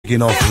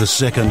kicking off the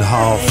second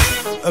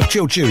half of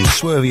Chill Tunes,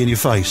 swervy in your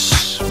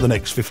face for the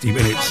next 50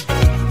 minutes.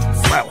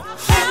 Well,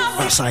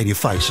 I say in your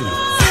face, you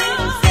know.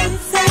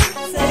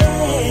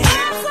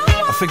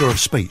 A figure of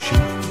speech, you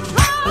know.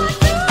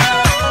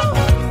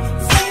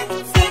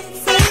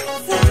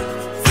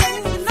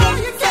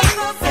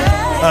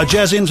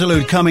 Jazz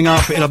interlude coming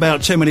up in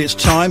about 10 minutes'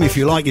 time. If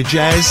you like your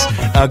jazz,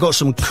 got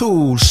some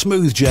cool,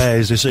 smooth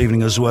jazz this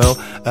evening as well.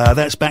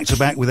 That's back to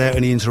back without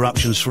any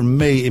interruptions from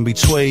me in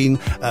between.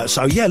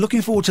 So yeah,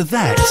 looking forward to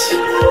that.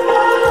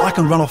 I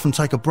can run off and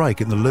take a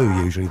break in the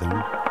loo usually,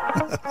 though.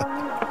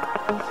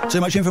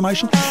 Too much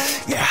information?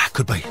 Yeah,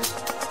 could be.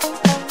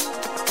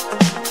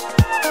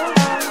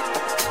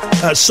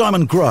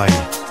 Simon Gray.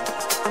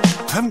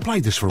 I haven't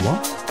played this for a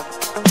while.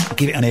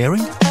 Give it an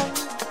airing.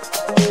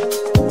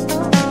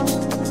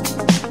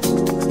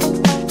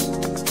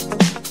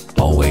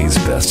 Always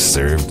best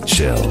served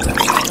chilled.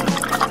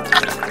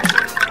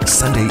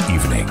 Sunday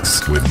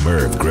evenings with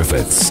Merv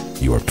Griffiths,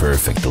 your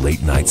perfect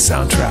late night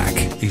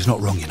soundtrack. He's not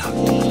wrong, you know.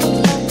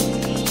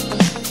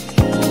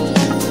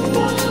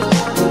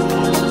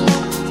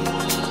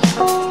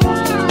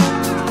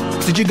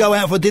 Did you go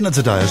out for dinner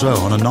today as well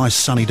on a nice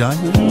sunny day?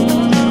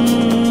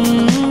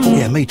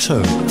 Yeah, me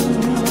too.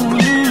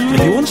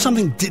 If you want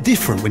something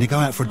different when you go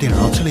out for dinner,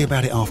 I'll tell you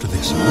about it after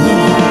this.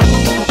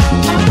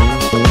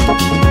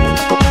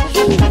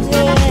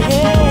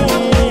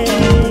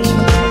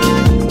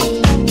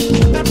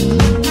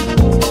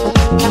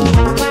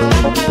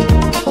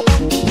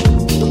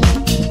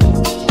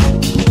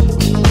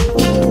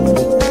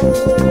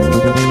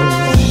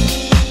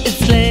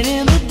 It's late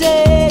in the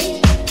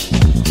day,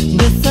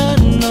 the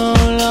sun no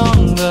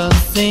longer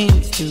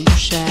seems to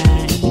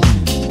shine.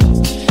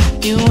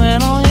 You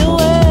went on your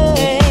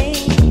way,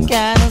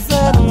 kinda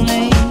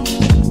suddenly.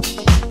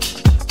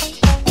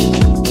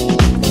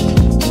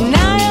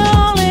 Now you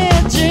only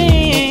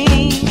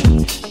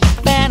dream,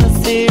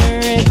 fantasy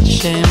rich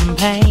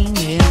champagne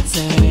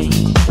insane.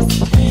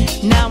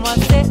 Now I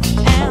sit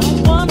and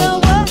wonder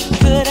what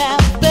could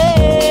have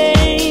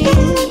been.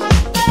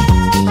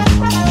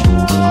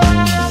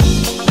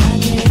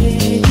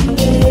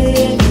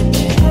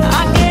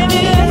 I gave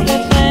you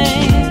everything.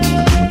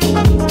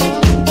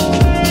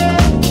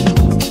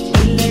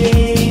 We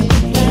laid the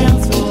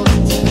plans for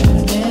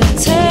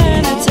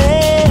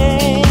eternity.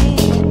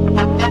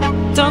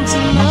 Don't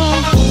you know,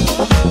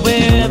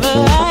 wherever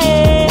I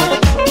am,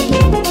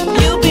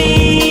 you'll be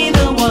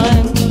the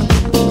one.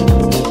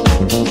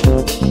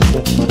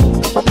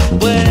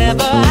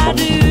 Whatever I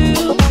do,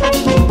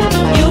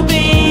 you'll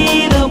be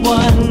the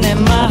one in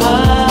my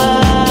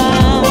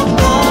heart.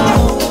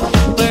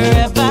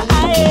 Wherever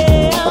I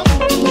am,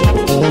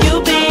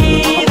 you'll be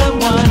the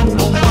one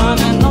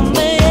and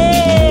only.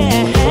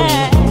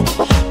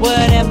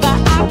 Whatever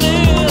I do,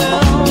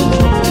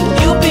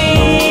 you'll be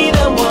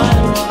the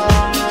one.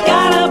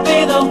 Gotta be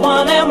the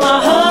one in my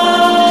heart.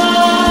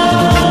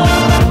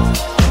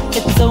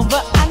 It's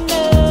over, I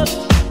know.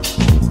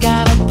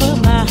 Gotta put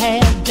my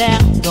head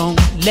down, don't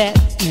let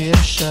it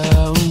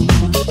show.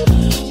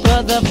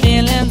 But the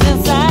feelings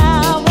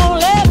inside won't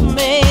let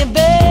me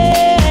be.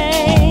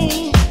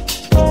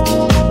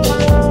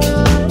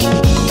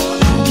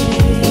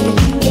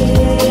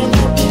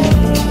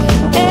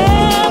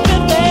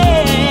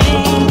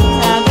 Everything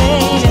I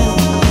gave you.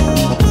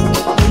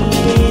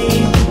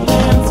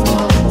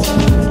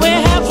 We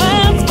have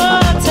plans for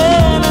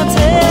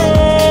eternity.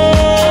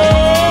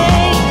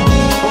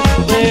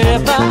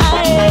 Wherever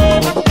I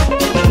am,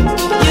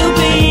 you'll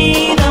be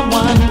the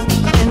one,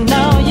 and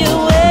know you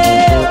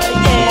will,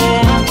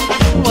 yeah.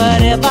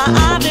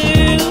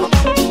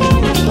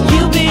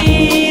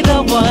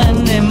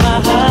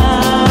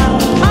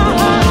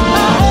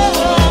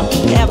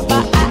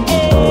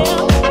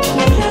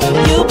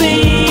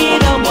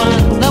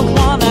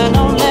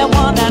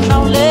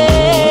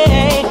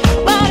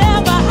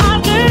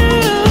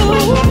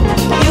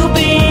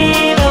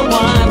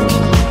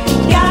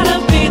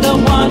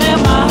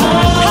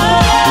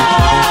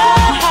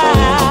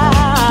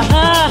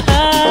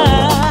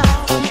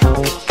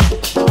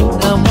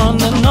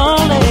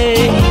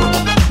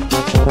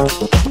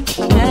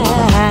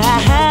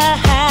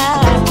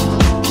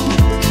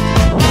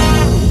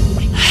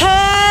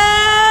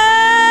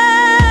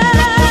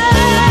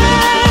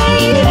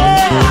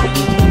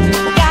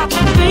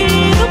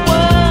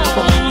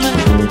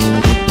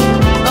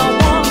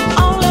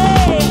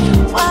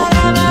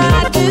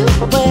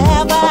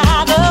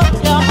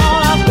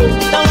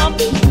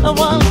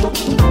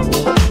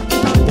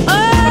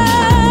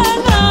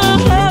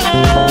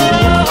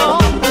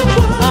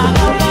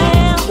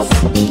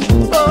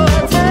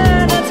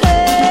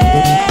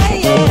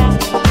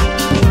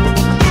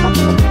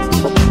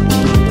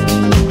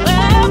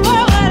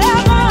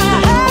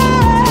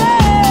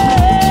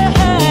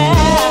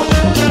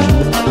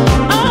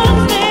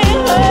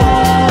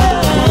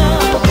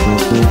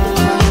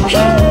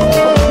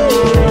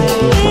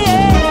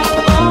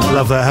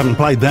 haven't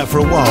played that for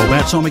a while.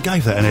 About time we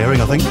gave that an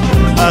airing, I think.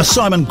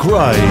 Simon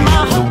Gray,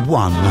 The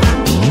One.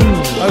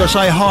 I want to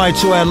say hi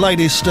to our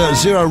latest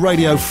Zero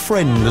Radio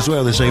friend as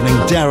well this evening,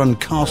 Darren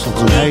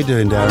Castleton. How you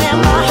doing, Darren?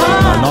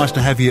 Nice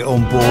to have you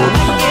on board.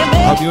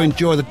 Hope you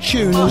enjoy the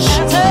tunes.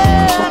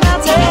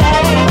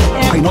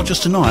 Hey, not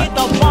just tonight,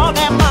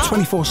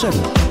 24/7,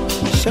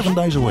 7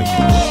 days a week.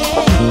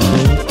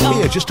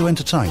 Here just to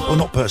entertain. Well,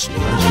 not personally.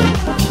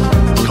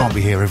 Can't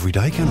be here every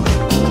day, can we?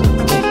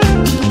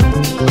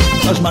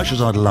 As much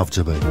as I'd love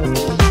to be.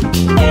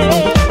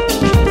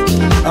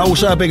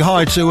 Also a big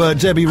hi to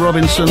Debbie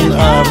Robinson,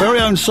 very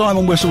own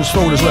Simon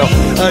Whistlesford as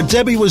well.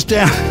 Debbie was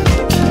down,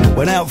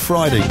 went out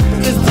Friday,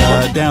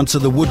 down to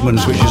the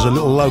Woodmans, which is a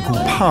little local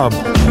pub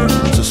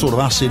to sort of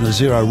us in the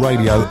Zero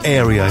Radio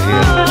area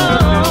here.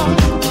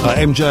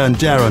 MJ and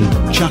Darren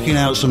chucking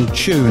out some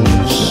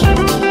tunes.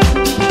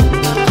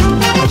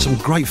 Had some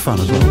great fun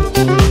as well.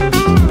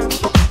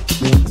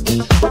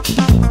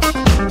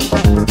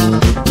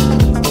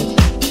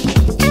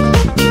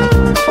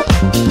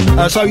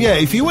 So yeah,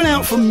 if you went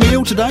out for a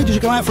meal today, did you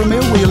go out for a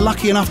meal? Were you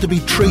lucky enough to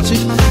be treated?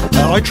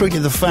 I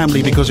treated the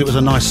family because it was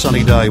a nice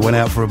sunny day. Went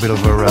out for a bit of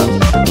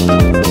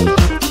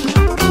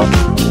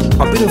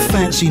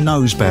fancy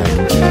nose bag.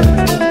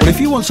 But if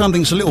you want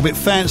something that's a little bit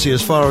fancy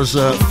as far as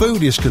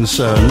food is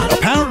concerned,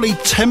 apparently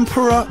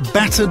tempura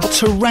battered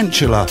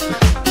tarantula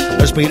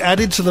has been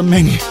added to the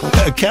menu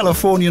at a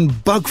Californian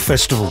bug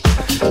festival.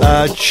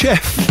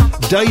 Chef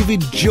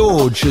David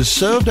George has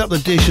served up the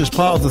dish as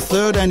part of the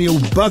 3rd annual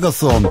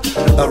Bugathon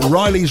at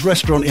Riley's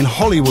restaurant in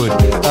Hollywood,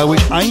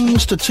 which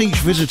aims to teach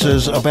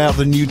visitors about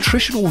the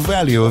nutritional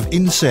value of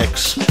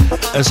insects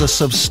as a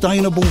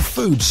sustainable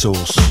food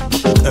source.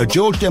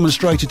 George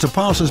demonstrated to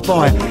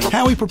passers-by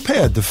how he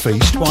prepared the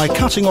feast by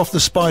cutting off the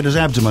spider's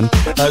abdomen,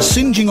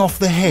 singeing off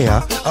the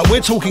hair.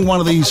 We're talking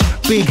one of these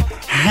big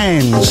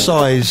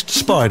hand-sized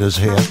spiders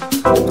here.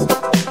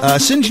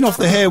 Singeing off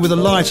the hair with a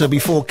lighter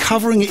before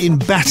covering it in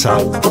batter.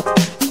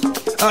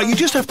 You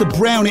just have to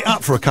brown it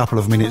up for a couple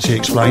of minutes, he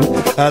explained.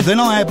 Then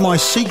I add my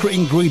secret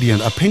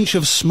ingredient, a pinch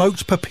of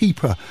smoked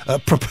paprika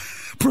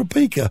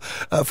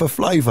for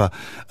flavour.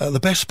 The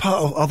best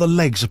part are the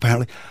legs,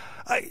 apparently.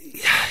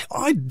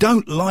 I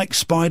don't like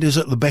spiders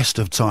at the best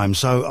of times,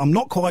 so I'm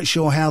not quite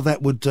sure how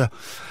that would...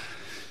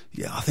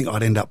 I think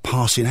I'd end up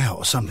passing out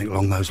or something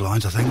along those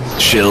lines, I think.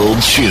 Chilled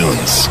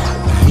Choonz.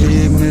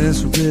 Hey,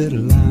 Miss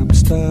Riddle, I'm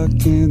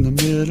stuck in the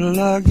middle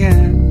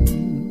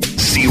again.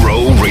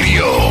 Zero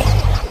Radio.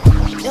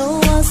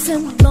 It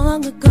wasn't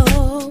long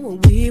ago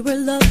we were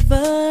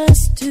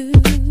lovers too.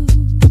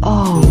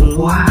 Oh,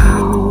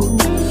 wow.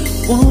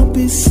 Won't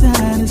be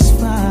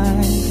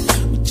satisfied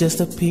with just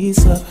a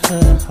piece of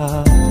her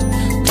heart.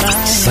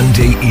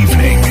 Sunday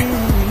evening.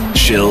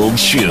 Chilled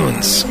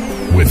Choonz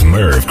with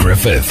Merv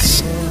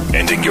Griffiths.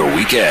 Ending your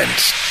weekend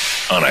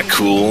on a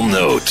cool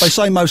note. They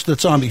say most of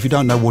the time that if you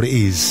don't know what it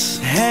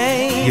is,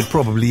 you'd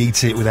probably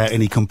eat it without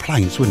any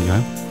complaints, wouldn't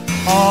you?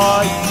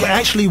 But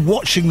actually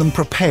watching them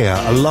prepare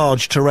a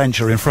large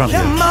tarantula in front of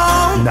you. No.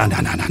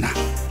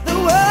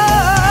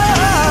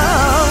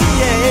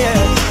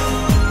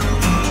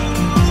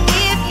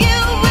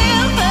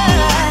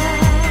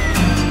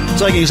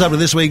 Taking us up to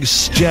this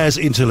week's Jazz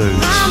Interludes.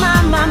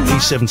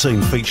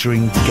 E17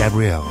 featuring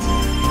Gabrielle.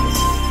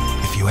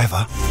 If you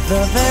ever.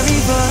 The very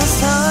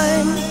first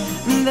time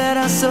that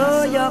I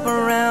saw your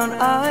brown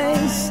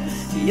eyes,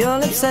 your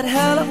lips said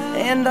hello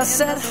and I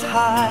said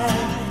hi.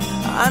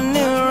 I knew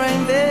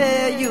right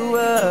there you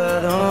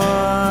were the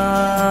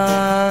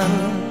one.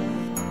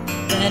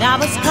 But I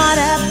was caught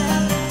up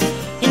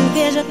in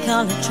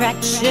physical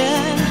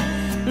attraction,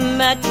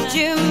 but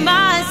to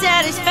my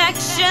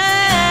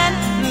satisfaction,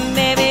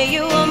 baby,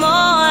 you were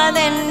more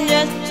than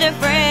just a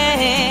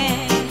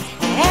friend.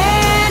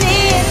 And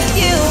if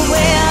you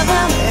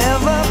ever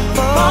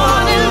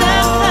fall in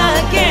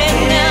love again,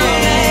 now,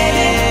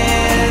 baby,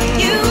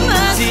 you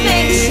must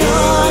make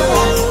sure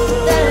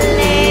that the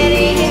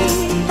lady is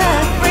a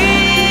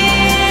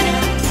friend.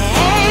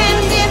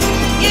 And if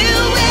you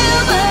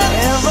ever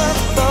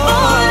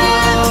fall in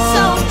love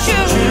so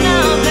true,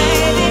 now,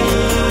 baby,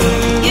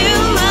 you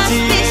must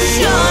be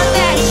sure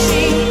that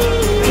she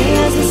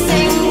feels the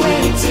same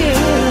way too.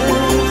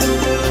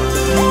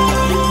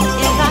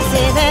 If I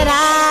say that I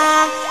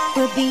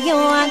would be your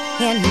one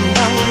and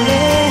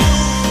only,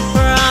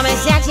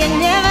 promise that you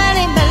never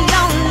leave me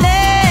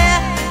lonely.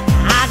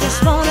 I just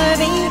wanna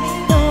be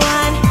the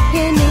one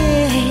you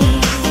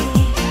need.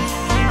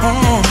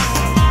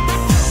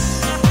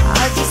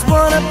 I just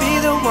wanna be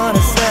the one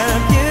to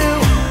serve you.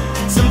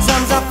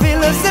 Sometimes I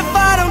feel as if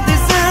I don't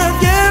deserve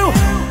you.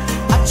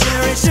 I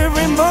cherish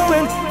every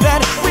moment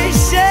that we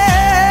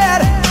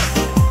shared.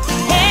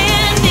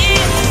 And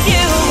if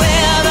you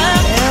ever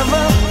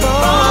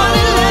fall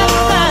in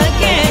love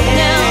again,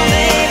 now,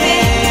 baby,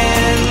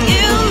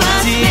 you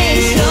must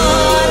make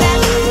sure that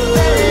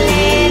the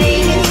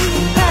lady is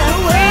a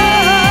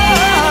friend.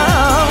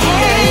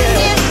 And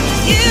if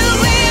you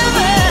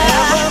ever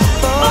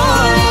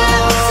fall in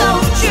love so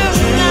true,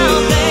 now,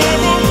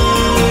 baby,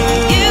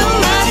 you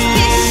must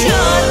be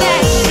sure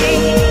that she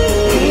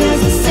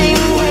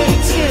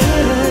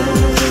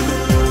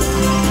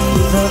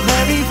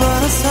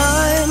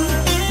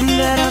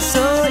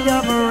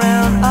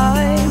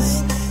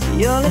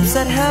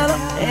hello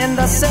and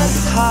I said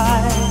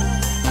hi.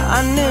 I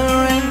knew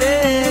right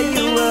there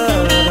you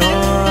were the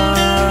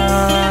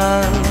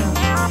one.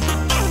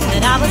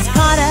 And I was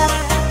caught up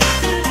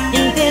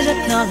in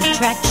physical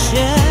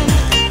attraction,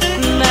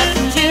 but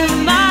to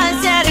my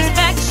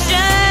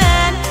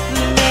satisfaction,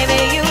 baby,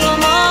 you were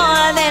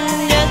more than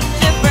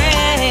just a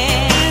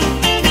friend.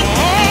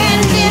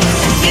 And if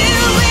you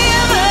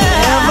ever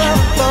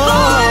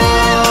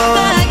fall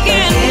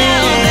again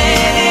now,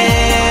 baby,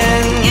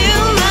 you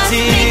must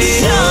make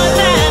sure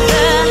that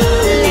the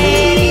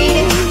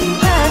lady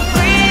her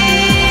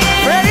friend.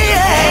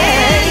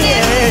 And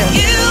if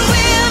you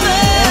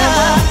ever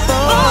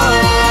fall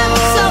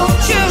so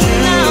true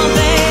now,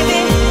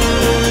 baby,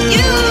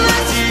 you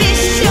must be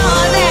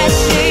sure that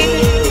she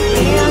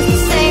feels the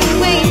same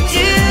way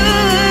too.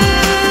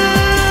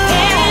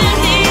 And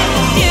if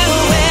you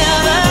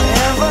ever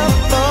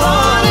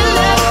fall in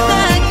love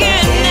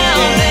again now,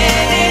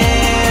 baby,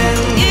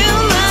 you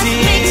must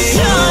make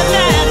sure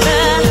that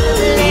the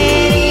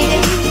lady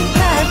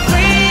her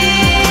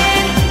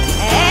friend.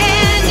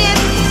 And if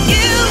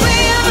you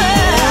ever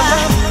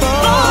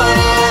fall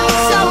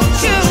so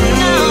true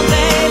now,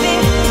 baby,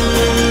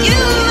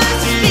 you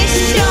must be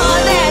sure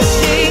that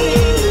she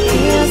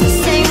feels the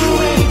same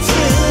way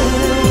too.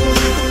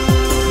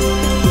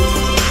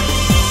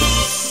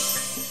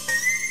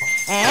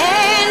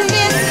 And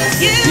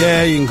if you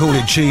Yeah, you can call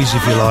it cheese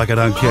if you like, I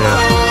don't care.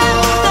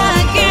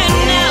 again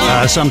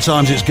now,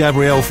 Sometimes it's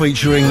Gabrielle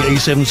featuring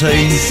E17,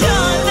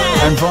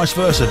 and vice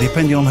versa,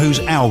 depending on whose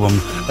album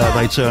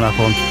they turn up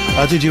on.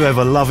 Did you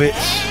ever love it,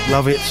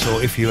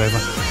 or if you ever?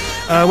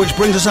 Which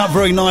brings us up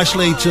very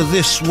nicely to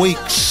this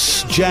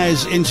week's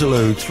jazz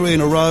interlude. 3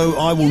 in a row.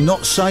 I will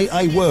not say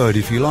a word.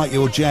 If you like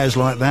your jazz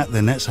like that,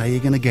 then that's how you're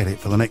going to get it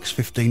for the next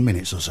 15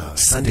 minutes or so.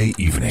 Sunday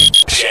evening.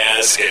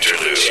 Jazz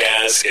interlude.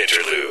 Jazz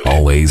interlude.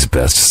 Always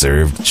best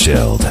served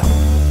chilled.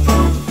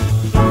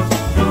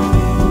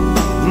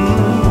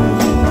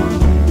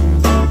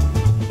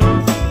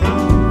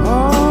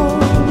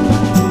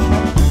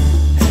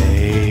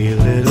 Hey,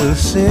 little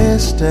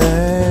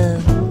sister,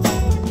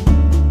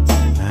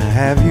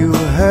 have you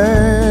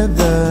heard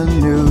the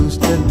news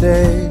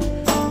today?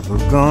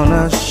 We're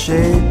gonna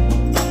shake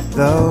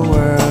the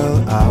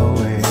world our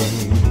way.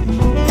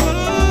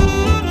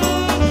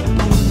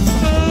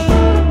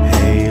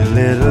 Hey,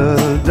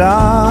 little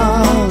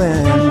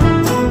darling,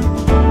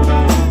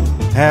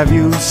 have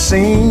you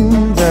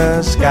seen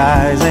the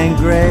skies ain't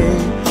gray?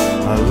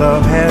 Our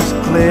love has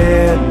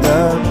cleared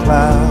the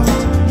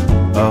clouds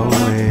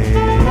away.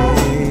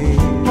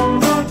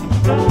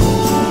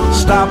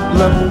 Stop,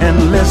 look,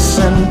 and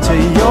listen to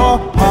your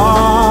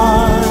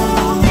heart.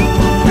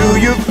 Do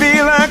you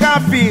feel like I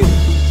feel?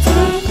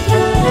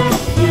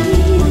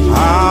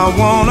 I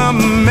wanna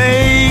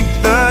make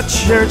the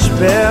church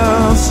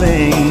bell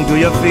sing. Do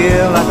you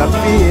feel like I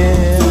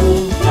feel?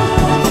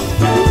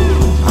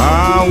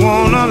 I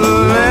wanna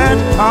let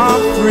our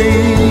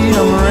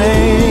freedom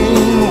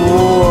ring.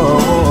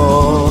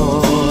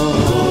 Whoa.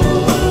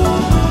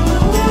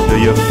 Do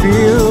you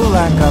feel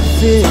like I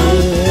feel?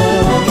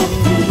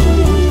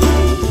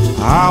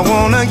 I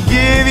wanna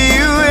give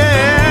you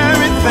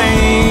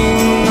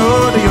everything.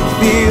 Oh, do you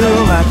feel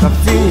like I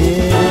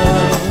feel?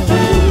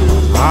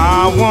 I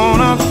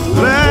wanna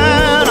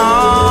let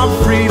our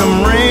freedom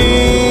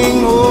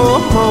ring. Oh,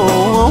 oh,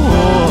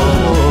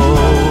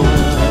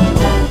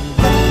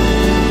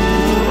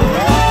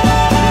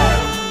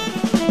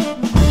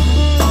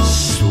 oh.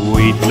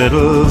 Sweet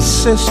little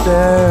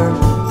sister,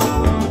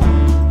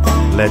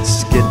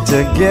 let's get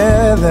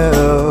together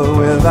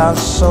with our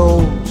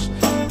souls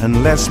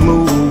and let's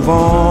move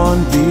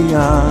on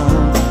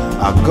beyond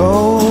our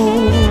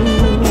goals.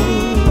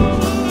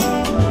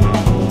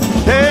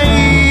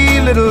 Hey,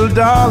 little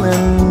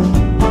darling,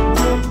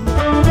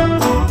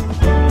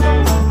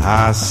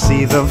 I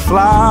see the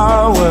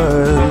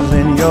flowers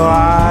in your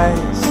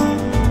eyes,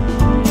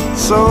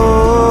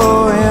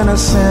 so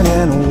innocent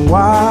and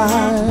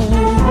wise.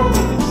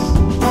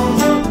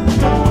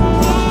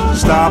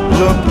 Stop,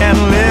 look, and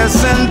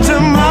listen to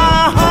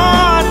my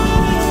heart.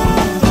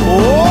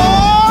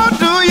 Oh,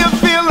 do you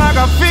feel like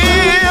I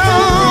feel?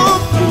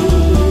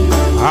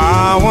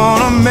 I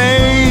wanna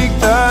make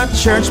the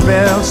church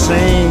bell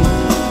sing.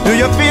 Do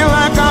you feel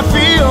like I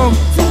feel?